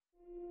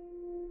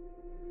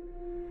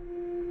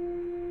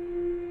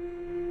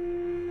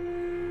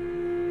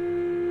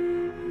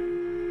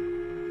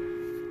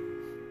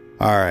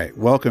All right,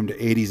 welcome to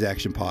 80s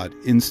Action Pod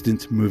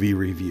Instant Movie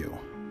Review.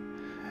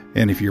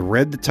 And if you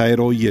read the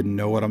title, you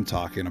know what I'm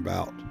talking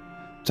about.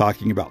 I'm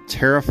talking about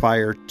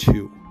Terrifier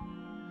 2.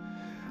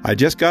 I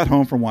just got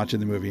home from watching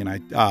the movie, and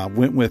I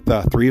went with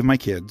three of my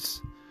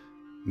kids.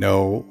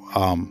 No,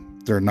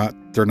 they're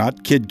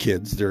not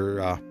kids.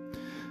 They're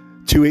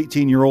two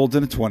 18-year-olds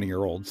and a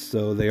 20-year-old.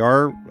 So they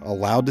are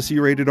allowed to see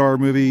rated R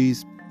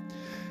movies.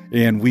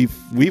 And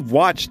we've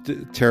watched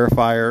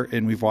Terrifier,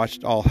 and we've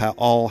watched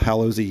All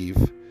Hallows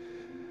Eve.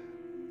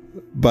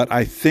 But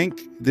I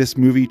think this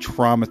movie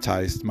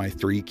traumatized my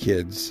three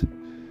kids,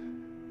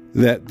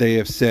 that they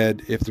have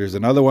said, if there's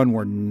another one,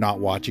 we're not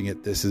watching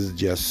it. This is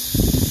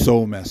just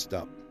so messed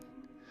up.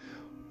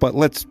 But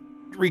let's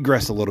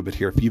regress a little bit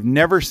here. If you've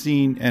never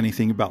seen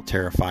anything about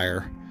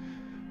Terrifier,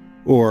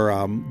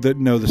 or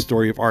know the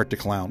story of Art the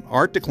Clown.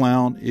 Art the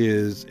Clown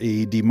is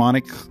a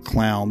demonic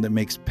clown that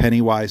makes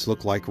Pennywise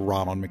look like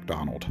Ronald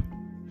McDonald.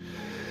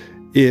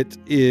 It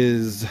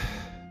is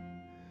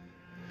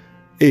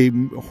a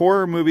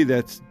horror movie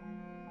that's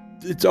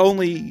its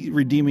only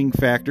redeeming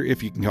factor,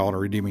 if you can call it a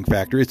redeeming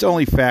factor, its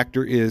only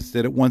factor is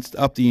that it wants to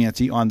up the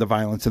ante on the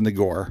violence and the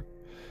gore.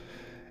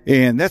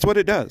 And that's what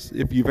it does.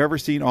 If you've ever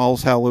seen All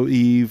Hallows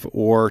Eve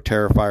or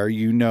Terrifier,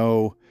 you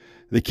know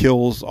the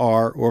kills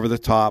are over the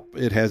top.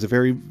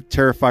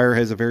 Terrifier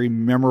has a very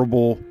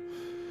memorable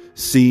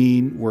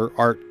scene where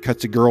Art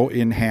cuts a girl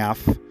in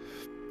half.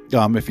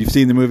 If you've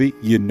seen the movie,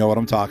 you know what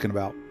I'm talking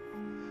about.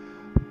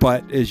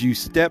 But as you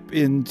step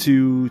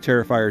into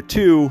Terrifier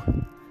 2,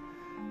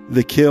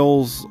 the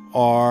kills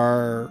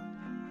are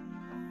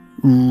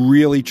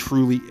really,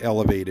 truly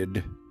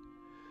elevated.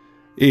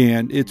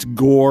 And it's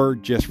gore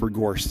just for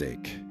gore's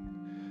sake.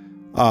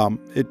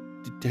 It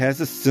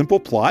has a simple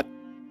plot,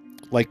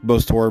 like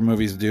most horror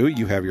movies do.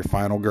 You have your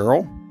final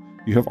girl.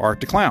 You have Art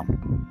the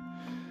Clown.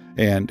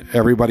 And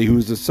everybody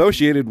who's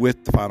associated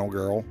with the final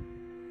girl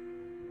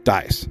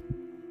dies.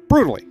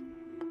 Brutally.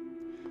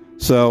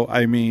 So,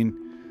 I mean,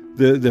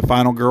 the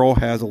final girl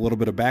has a little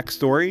bit of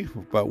backstory,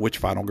 but which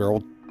final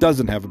girl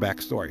doesn't have a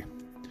backstory?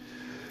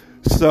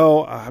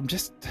 So I'm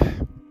just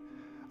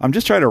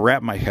trying to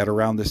wrap my head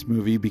around this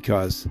movie,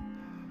 because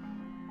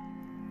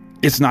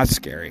it's not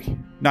scary.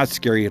 Not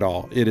scary at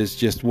all. It is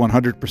just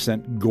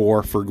 100%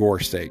 gore for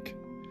gore's sake.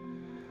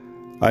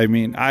 I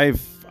mean, I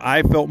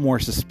felt more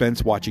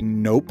suspense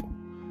watching Nope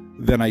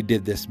than I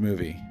did this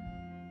movie.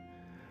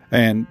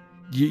 And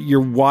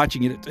you're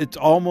watching it. It's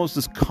almost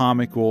as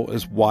comical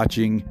as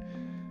watching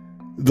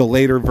the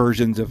later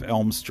versions of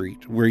Elm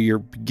Street, where you're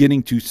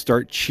beginning to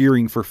start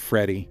cheering for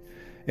Freddy,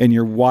 and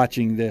you're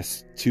watching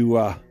this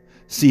to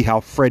see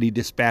how Freddy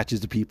dispatches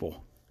the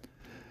people.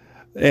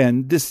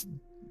 And this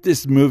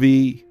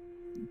movie,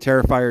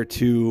 Terrifier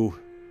 2,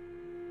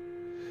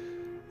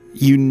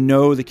 you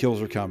know the kills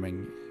are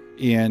coming,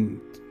 and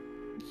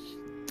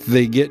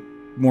they get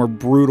more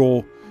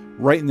brutal.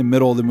 Right in the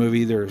middle of the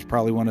movie, there's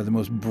probably one of the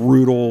most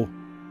brutal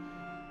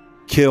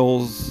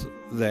kills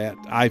that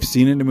I've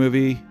seen in a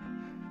movie.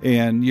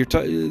 And you're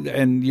talking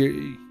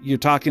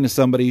to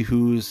somebody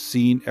who's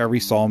seen every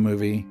Saw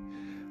movie.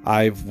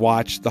 I've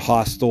watched The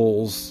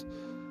Hostels,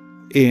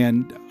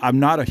 and I'm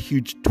not a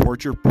huge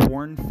torture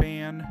porn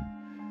fan,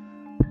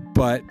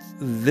 but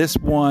this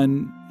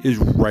one is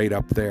right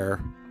up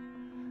there.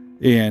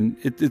 And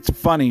it's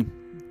funny,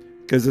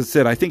 because as I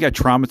said, I think I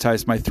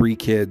traumatized my three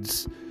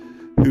kids,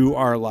 who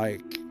are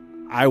like,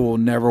 I will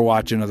never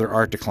watch another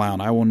Art the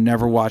Clown. I will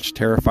never watch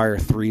Terrifier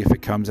 3 if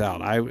it comes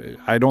out.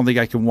 I don't think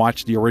I can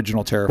watch the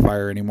original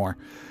Terrifier anymore.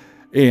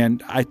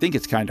 And I think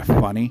it's kind of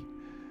funny,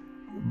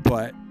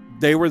 but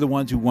they were the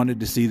ones who wanted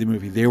to see the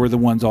movie. They were the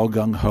ones all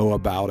gung-ho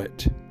about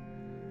it.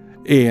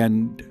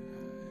 And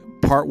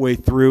partway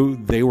through,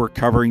 they were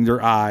covering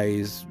their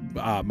eyes.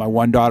 My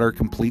one daughter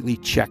completely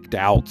checked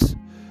out.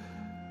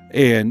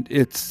 And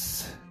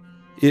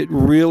it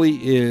really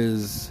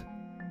is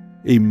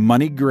a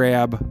money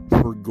grab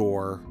for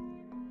gore.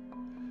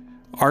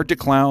 Art the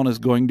Clown is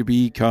going to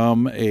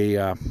become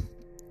a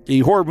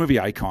horror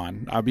movie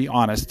icon. I'll be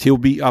honest. He'll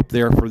be up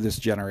there for this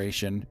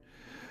generation.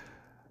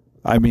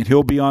 I mean,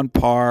 he'll be on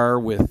par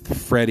with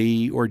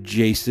Freddy or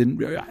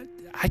Jason.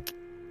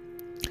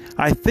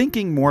 I'm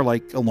thinking more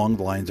like along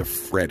the lines of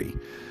Freddy,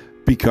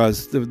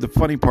 because the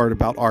funny part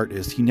about Art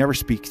is he never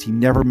speaks. He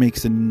never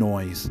makes a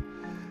noise.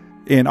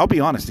 And I'll be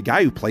honest, the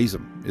guy who plays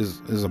him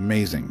is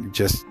amazing.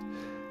 Just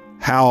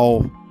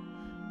how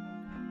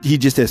he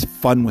just has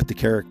fun with the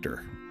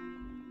character.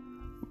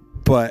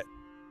 But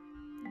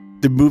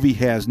the movie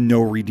has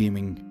no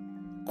redeeming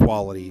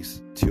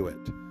qualities to it.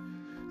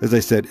 As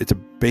I said, it's a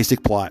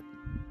basic plot.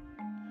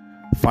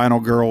 Final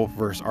girl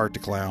versus Art the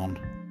Clown.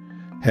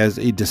 Has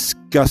a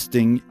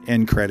disgusting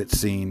end credit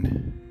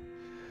scene.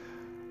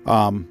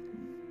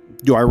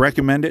 Do I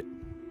recommend it?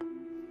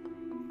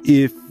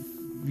 If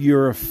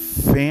you're a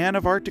fan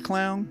of Art the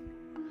Clown,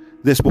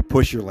 this will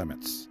push your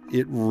limits.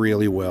 It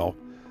really will.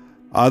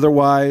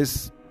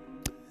 Otherwise,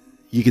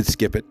 you can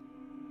skip it.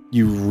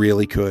 You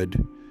really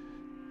could.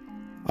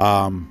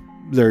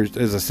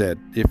 As I said,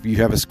 if you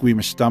have a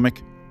squeamish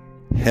stomach,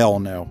 hell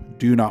no.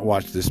 Do not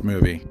watch this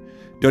movie.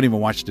 don't even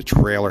watch the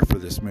trailer for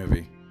this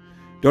movie.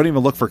 Don't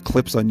even look for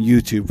clips on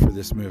YouTube for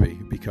this movie,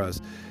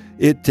 because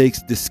it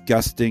takes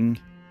disgusting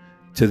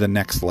to the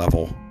next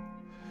level.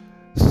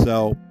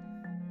 So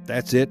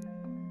that's it.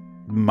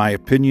 My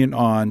opinion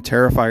on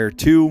Terrifier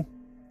 2.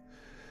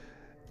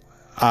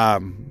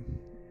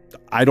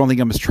 I don't think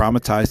I'm as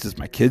traumatized as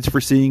my kids for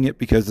seeing it,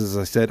 because, as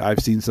I said, I've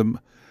seen some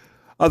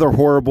other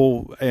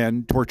horrible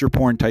and torture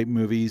porn type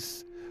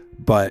movies.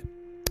 But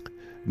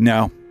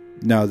no,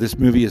 this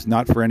movie is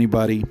not for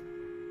anybody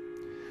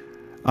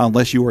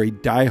unless you are a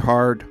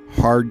diehard,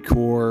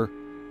 hardcore,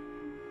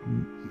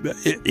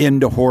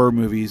 into horror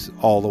movies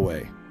all the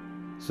way.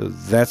 So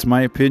that's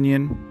my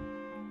opinion.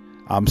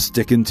 I'm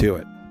sticking to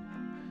it.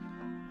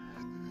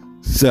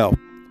 So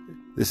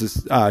this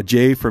is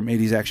Jay from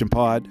 80s Action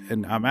Pod,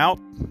 and I'm out.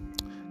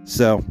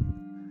 So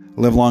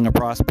live long and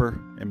prosper,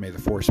 and may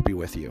the force be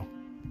with you.